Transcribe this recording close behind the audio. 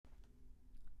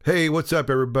Hey, what's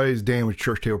up, everybody? It's Dan with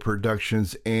Church Table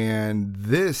Productions, and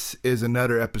this is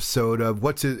another episode of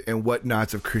What's It and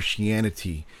Whatnots of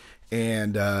Christianity.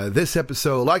 And this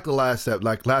episode, like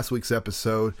last week's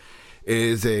episode,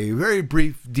 is a very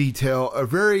brief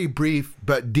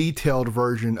but detailed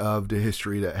version of the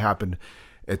history that happened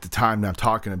at the time that I'm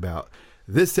talking about.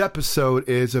 This episode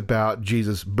is about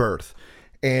Jesus' birth,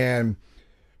 and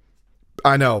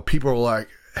I know people are like,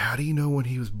 how do you know when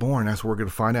he was born? That's what we're going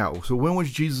to find out. So when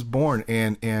was Jesus born?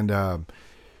 And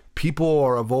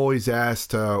people have always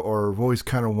asked or have always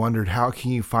kind of wondered, how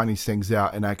can you find these things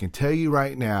out? And I can tell you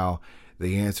right now,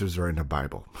 the answers are in the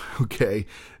Bible. Okay,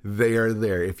 they are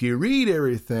there. If you read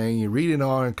everything, you read it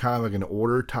all in kind of like an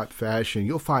order type fashion,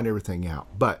 you'll find everything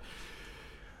out. But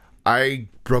I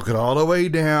broke it all the way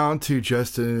down to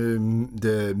just the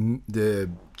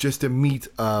meat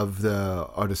of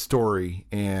the story,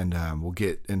 and we'll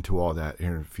get into all that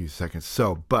here in a few seconds.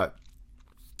 So, but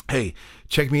hey,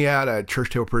 check me out at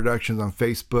Church Table Productions on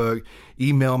Facebook.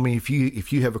 Email me if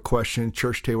you have a question,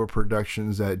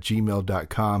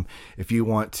 churchtableproductions@gmail.com. If you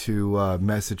want to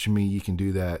message me, you can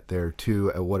do that there too,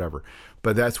 whatever.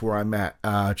 But that's where I'm at.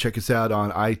 Check us out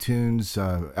on iTunes,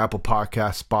 Apple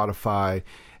Podcasts, Spotify,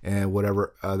 and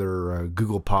whatever other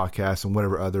Google Podcasts and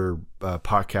whatever other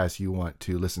podcasts you want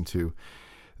to listen to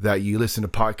that you listen to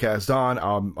podcasts on.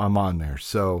 I'm on there.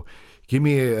 So give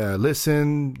me a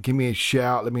listen, give me a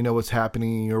shout, let me know what's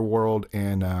happening in your world,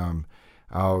 and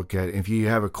I'll get. If you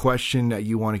have a question that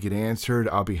you want to get answered,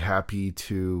 I'll be happy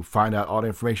to find out all the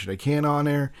information I can on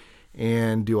there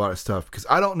and do all that stuff, because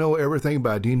I don't know everything,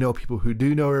 but I do know people who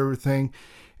do know everything,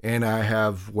 and I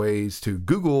have ways to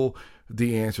Google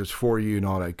the answers for you and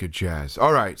all that good jazz.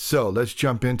 All right, so let's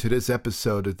jump into this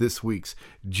episode of this week's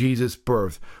Jesus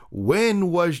birth.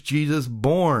 When was Jesus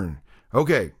born?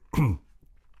 Okay,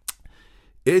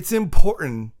 it's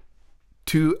important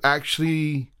to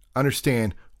actually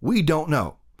understand we don't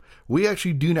know. We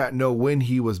actually do not know when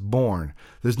he was born.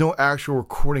 There's no actual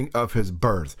recording of his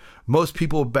birth. Most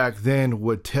people back then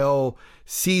would tell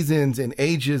seasons and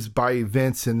ages by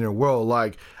events in their world,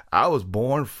 like, I was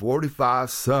born 45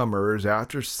 summers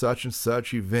after such and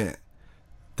such event.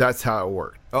 That's how it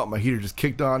worked. Oh, my heater just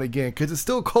kicked on again because it's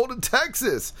still cold in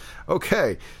Texas.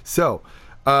 Okay, so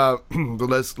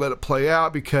let's let it play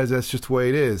out because that's just the way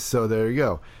it is. So there you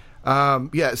go.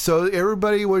 So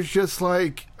everybody was just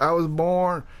like, I was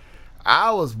born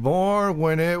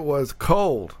when it was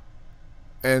cold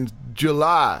in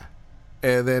July.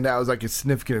 And then that was like a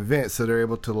significant event. So they're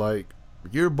able to like,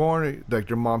 you're born, like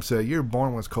their mom said, you're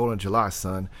born when it's cold in July,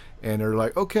 son. And they're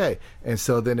like, okay. And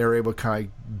so then they're able to kind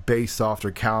of base off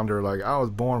their calendar, like, I was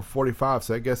born 45,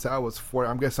 so I guess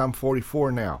I'm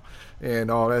 44 now, and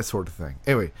all that sort of thing.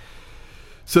 Anyway,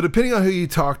 so depending on who you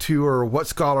talk to or what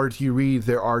scholars you read,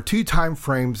 there are two time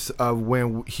frames of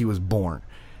when he was born.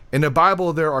 In the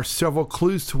Bible, there are several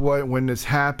clues to when this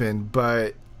happened,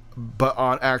 but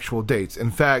on actual dates. In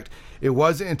fact, it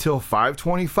wasn't until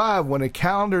 525 when a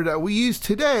calendar that we use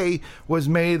today was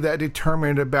made that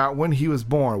determined about when he was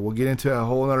born. We'll get into a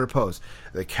whole other post.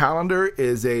 The calendar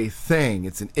is a thing.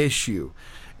 It's an issue.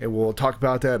 And we'll talk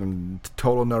about that in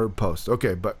total another post.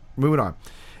 Okay, but moving on.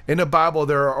 In the Bible,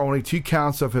 there are only two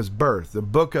counts of his birth. The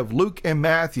book of Luke and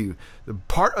Matthew, the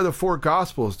part of the four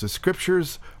Gospels, the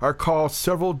scriptures are called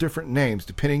several different names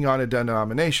depending on the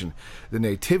denomination. The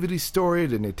nativity story,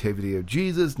 the nativity of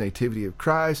Jesus, nativity of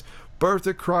Christ, birth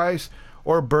of Christ,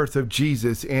 or birth of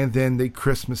Jesus, and then the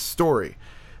Christmas story.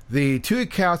 The two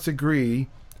accounts agree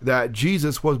that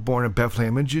Jesus was born in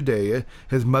Bethlehem in Judea.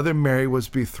 His mother Mary was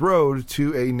betrothed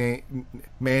to a man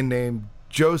named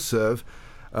Joseph.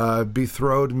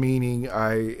 Betrothed meaning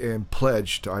I am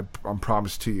pledged, I'm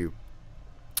promised to you,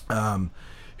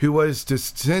 who was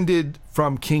descended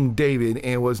from King David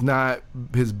and was not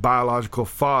his biological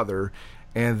father,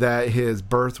 and that his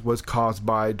birth was caused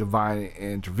by divine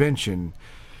intervention.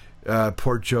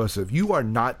 Poor Joseph, you are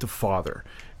not the father.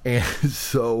 And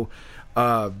so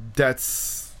we'll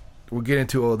get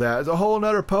into all that. There's a whole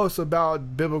other post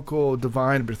about biblical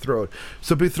divine betrothed.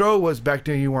 So betrothed was back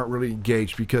then, you weren't really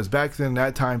engaged, because back then,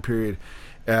 that time period,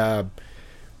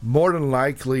 more than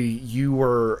likely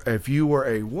if you were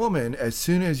a woman, as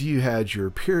soon as you had your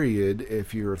period,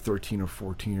 if you were 13 or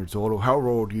 14 years old, or however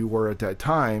old you were at that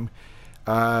time,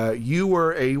 you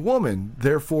were a woman,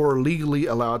 therefore legally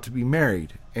allowed to be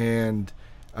married, and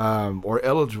or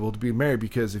eligible to be married,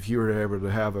 because if you were able to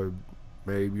have your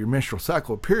menstrual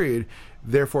cycle period,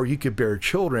 therefore you could bear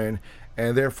children,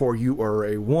 and therefore you are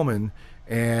a woman.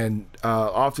 And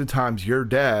oftentimes your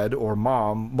dad or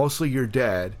mom, mostly your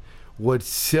dad, would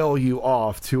sell you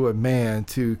off to a man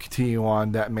to continue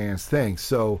on that man's thing.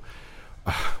 So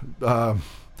It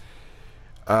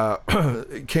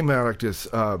came out like this.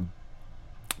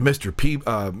 Mr.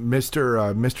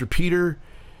 Peter,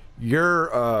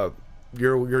 your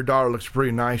daughter looks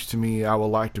pretty nice to me. I would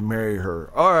like to marry her.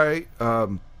 All right,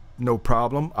 no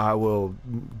problem. I will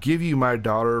give you my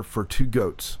daughter for 2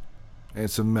 goats and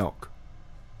some milk.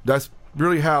 That's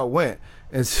really how it went.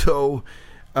 And so,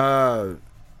 I'm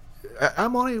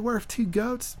only worth 2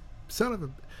 goats, son of a.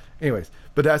 Anyways,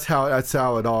 but that's how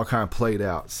it all kind of played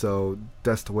out. So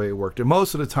that's the way it worked. And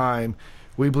most of the time,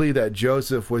 we believe that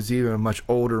Joseph was even a much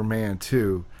older man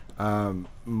too. We'll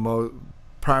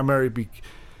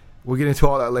get into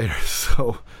all that later.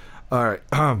 So, all right.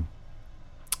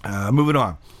 Moving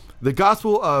on. The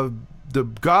gospel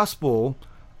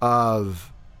of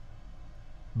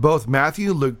both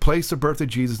Matthew and Luke place the birth of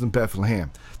Jesus in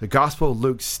Bethlehem. The Gospel of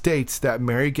Luke states that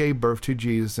Mary gave birth to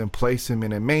Jesus and placed him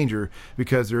in a manger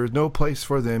because there is no place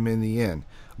for them in the inn.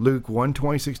 Luke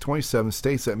 1:26-27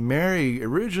 states that Mary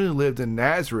originally lived in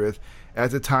Nazareth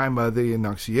at the time of the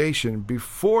Annunciation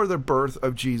before the birth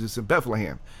of Jesus in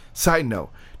Bethlehem. Side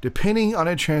note, depending on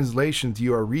the translations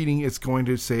you are reading, it's going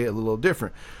to say it a little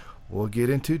different. We'll get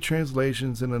into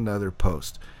translations in another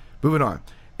post. Moving on.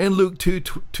 In Luke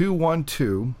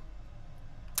 2:1-2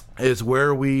 is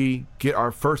where we get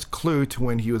our first clue to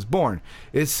when he was born.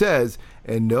 It says,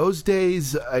 in those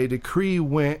days a decree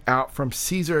went out from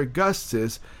Caesar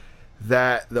Augustus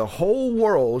that the whole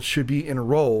world should be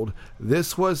enrolled.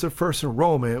 This was the first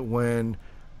enrollment when,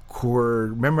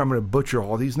 remember I'm going to butcher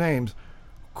all these names,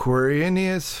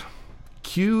 Quirinius,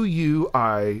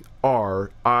 Quirinius,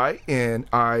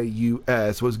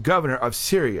 was governor of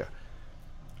Syria.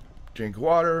 Drink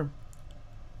water.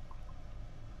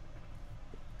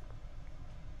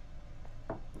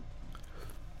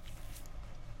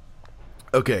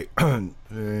 Okay,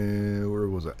 where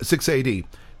was that? 6 AD.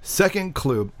 Second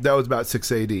clue, that was about 6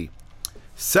 AD.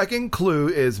 Second clue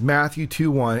is Matthew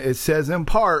 2:1. It says in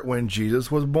part, when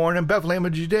Jesus was born in Bethlehem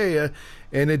of Judea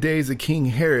in the days of King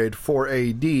Herod, 4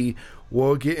 AD.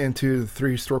 We'll get into the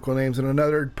 3 historical names in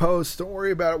another post. Don't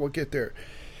worry about it. We'll get there.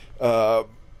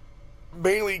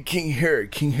 Mainly King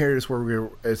Herod. King Herod is where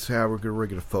how we're going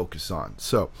to focus on.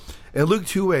 So, in Luke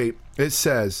 2:8, it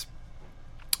says,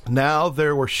 now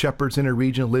there were shepherds in a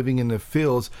region living in the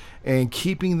fields and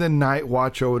keeping the night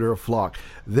watch over their flock.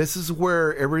 This is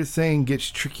where everything gets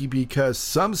tricky because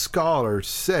some scholars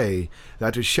say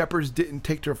that the shepherds didn't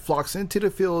take their flocks into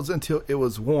the fields until it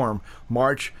was warm,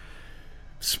 March,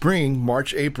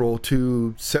 April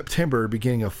to September,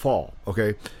 beginning of fall.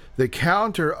 Okay. The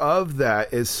counter of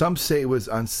that is some say it was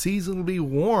unseasonably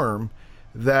warm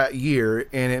that year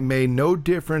and it made no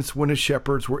difference when the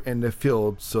shepherds were in the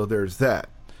field. So there's that.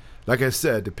 Like I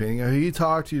said, depending on who you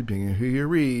talk to, depending on who you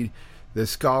read, the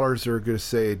scholars are going to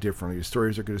say it differently. The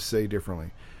stories are going to say it differently.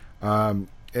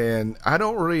 And I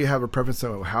don't really have a preference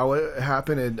on how it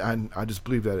happened, and I just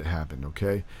believe that it happened,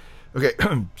 okay? Okay,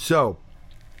 so,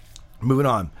 moving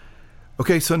on.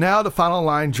 Okay, so now the final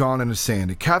line drawn in the sand.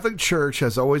 The Catholic Church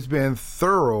has always been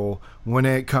thorough when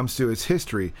it comes to its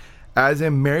history. As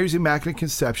in Mary's Immaculate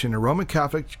Conception, in Roman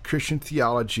Catholic Christian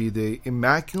theology, the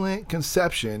Immaculate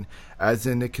Conception, as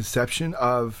in the conception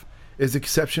of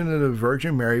the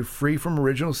Virgin Mary, free from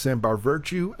original sin by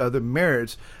virtue of the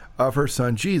merits of her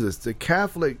Son Jesus. The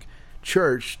Catholic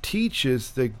Church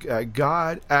teaches that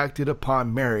God acted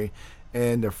upon Mary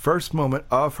in the first moment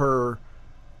of her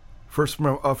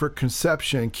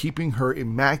conception, keeping her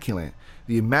immaculate.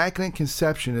 The Immaculate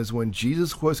Conception is when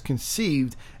Jesus was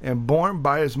conceived and born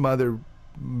by his mother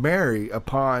Mary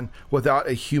without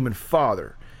a human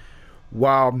father.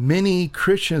 While many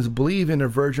Christians believe in the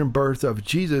virgin birth of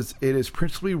Jesus, it is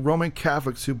principally Roman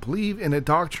Catholics who believe in the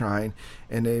doctrine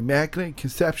and the Immaculate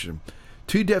Conception.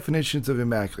 2 definitions of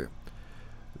immaculate.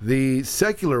 The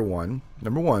secular one,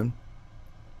 number 1,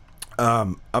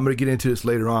 I'm going to get into this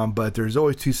later on, but there's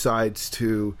always two sides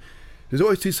to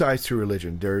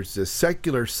religion. There's the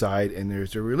secular side and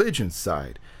there's the religion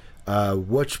side.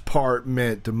 Which part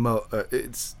meant the most?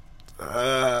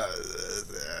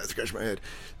 Scratch my head.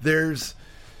 There's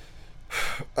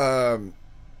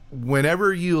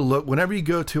whenever you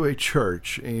go to a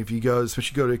church, and if you go,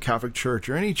 especially go to a Catholic church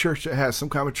or any church that has some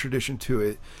kind of tradition to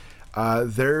it,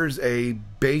 there's a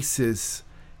basis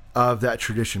of that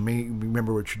tradition.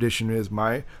 Remember what tradition is.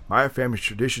 My family's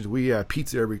traditions. We have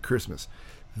pizza every Christmas.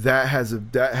 That has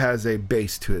a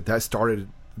base to it. That started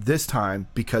this time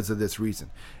because of this reason,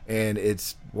 and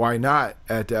it's why not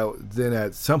then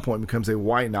at some point becomes a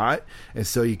why not, and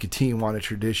so you continue on a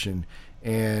tradition,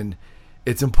 and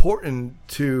it's important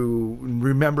to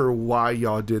remember why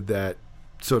y'all did that,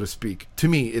 so to speak. To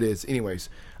me, it is. Anyways,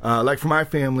 Like for my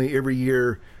family, every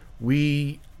year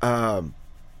we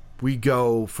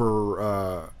go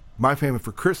for my family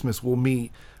for Christmas. We'll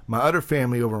meet my other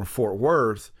family over in Fort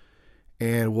Worth,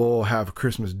 and we'll have a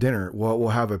Christmas dinner. We'll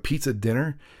have a pizza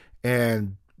dinner,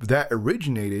 and that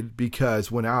originated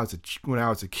because when I was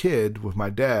a kid with my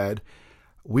dad,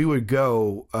 we would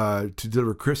go to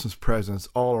deliver Christmas presents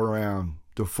all around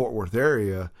the Fort Worth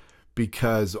area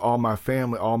because all my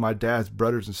family, all my dad's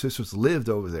brothers and sisters lived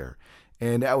over there,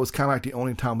 and that was kind of like the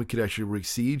only time we could actually really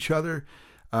see each other,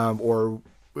 or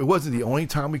it wasn't the only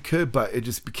time we could, but it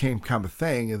just became kind of a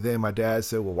thing. And then my dad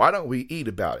said, well, why don't we eat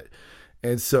about it?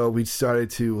 And so we started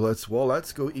to, let's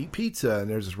go eat pizza. And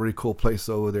there's this really cool place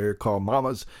over there called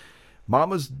Mama's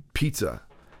Pizza.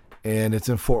 And it's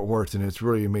in Fort Worth, and it's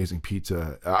really amazing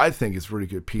pizza. I think it's really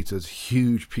good pizza. It's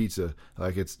huge pizza.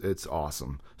 Like it's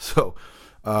awesome. So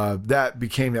that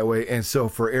became that way. And so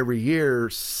for every year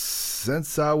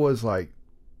since I was like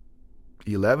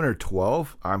 11 or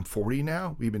 12, I'm 40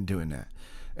 now, we've been doing that.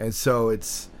 And so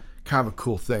it's kind of a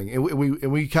cool thing. And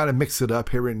we kind of mix it up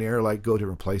here and there, like go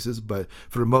different places. But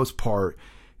for the most part,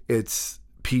 it's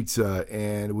pizza.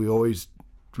 And we always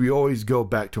go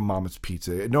back to Mama's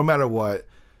Pizza. No matter what,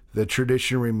 the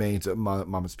tradition remains at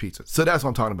Mama's Pizza. So that's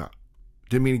what I'm talking about.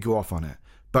 Didn't mean to go off on that.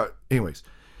 But anyways.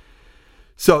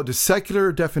 So the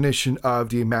secular definition of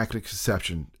the Immaculate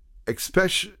Conception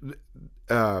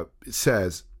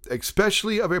says,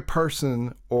 especially of a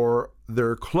person or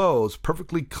their clothes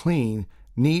perfectly clean,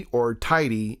 neat or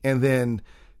tidy, and then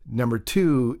number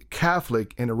 2,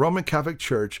 Catholic in the Roman Catholic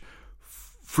Church,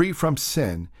 free from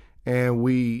sin. And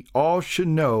we all should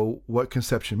know what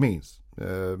conception means.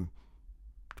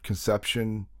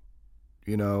 Conception,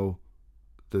 the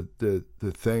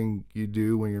thing you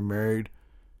do when you're married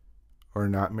or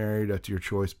not married, that's your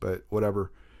choice, but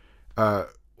whatever.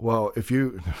 Well, if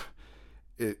you're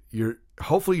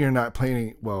hopefully you're not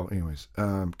planning. Well, anyways,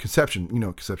 conception.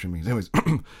 Conception means. Anyways,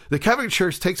 the Catholic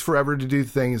Church takes forever to do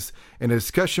things, and the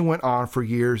discussion went on for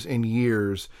years and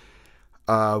years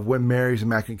when Mary's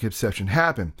Immaculate Conception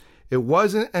happened. It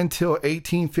wasn't until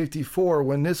 1854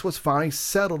 when this was finally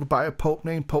settled by a pope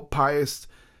named Pope Pius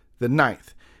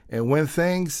IX. And when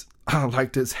things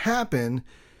like this happen,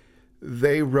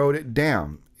 they wrote it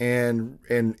down, and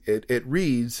it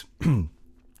reads.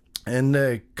 In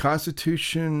the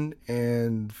Constitution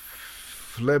and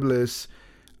Fleblis,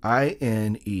 Infffabbilis,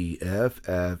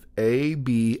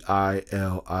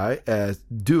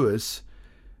 Duis,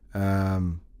 I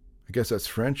guess that's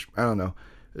French, I don't know,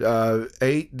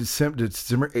 December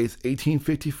 8th,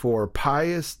 1854,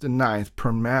 Pius IX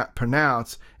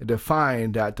pronounced and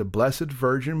defined that the Blessed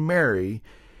Virgin Mary,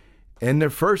 in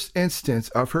the first instance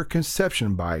of her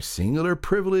conception by singular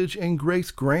privilege and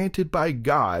grace granted by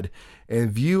God,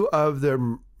 in view of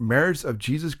the merits of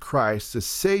Jesus Christ, the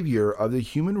Savior of the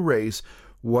human race,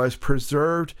 was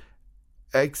preserved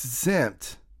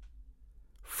exempt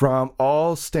from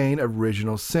all stain of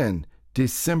original sin.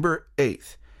 December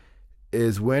 8th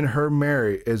is when her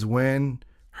Mary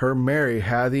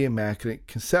had the Immaculate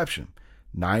Conception.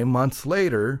 9 months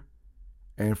later,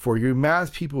 and for you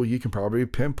math people, you can probably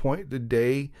pinpoint the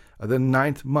day of the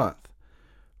 9th month.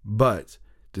 But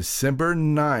December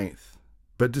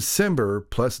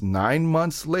plus 9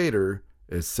 months later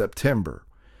is September.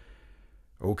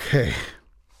 Okay.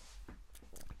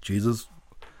 Jesus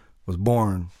was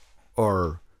born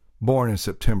in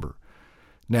September.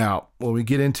 Now, when we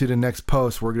get into the next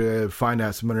post, we're going to find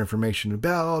out some other information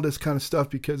about all this kind of stuff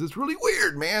because it's really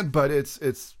weird, man, but it's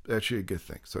actually a good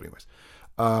thing. So anyways,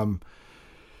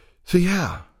 so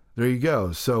yeah, there you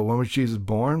go. So when was Jesus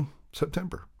born?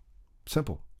 September.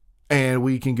 Simple. And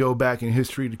we can go back in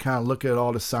history to kind of look at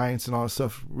all the science and all the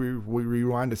stuff. We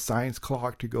rewind the science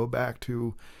clock to go back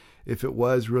to if it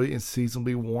was really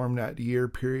unseasonably warm that year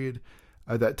period,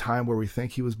 that time where we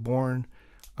think he was born.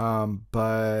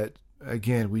 But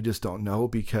again, we just don't know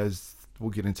because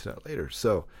we'll get into that later.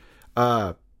 So,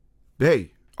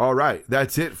 hey, all right.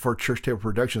 That's it for Church Table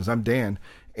Productions. I'm Dan.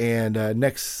 And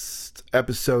next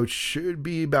episode should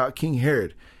be about King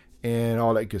Herod and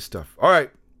all that good stuff. All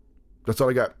right. That's all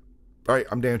I got. All right.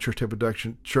 I'm Dan, Church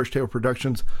Table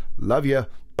Productions. Love ya.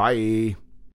 Bye.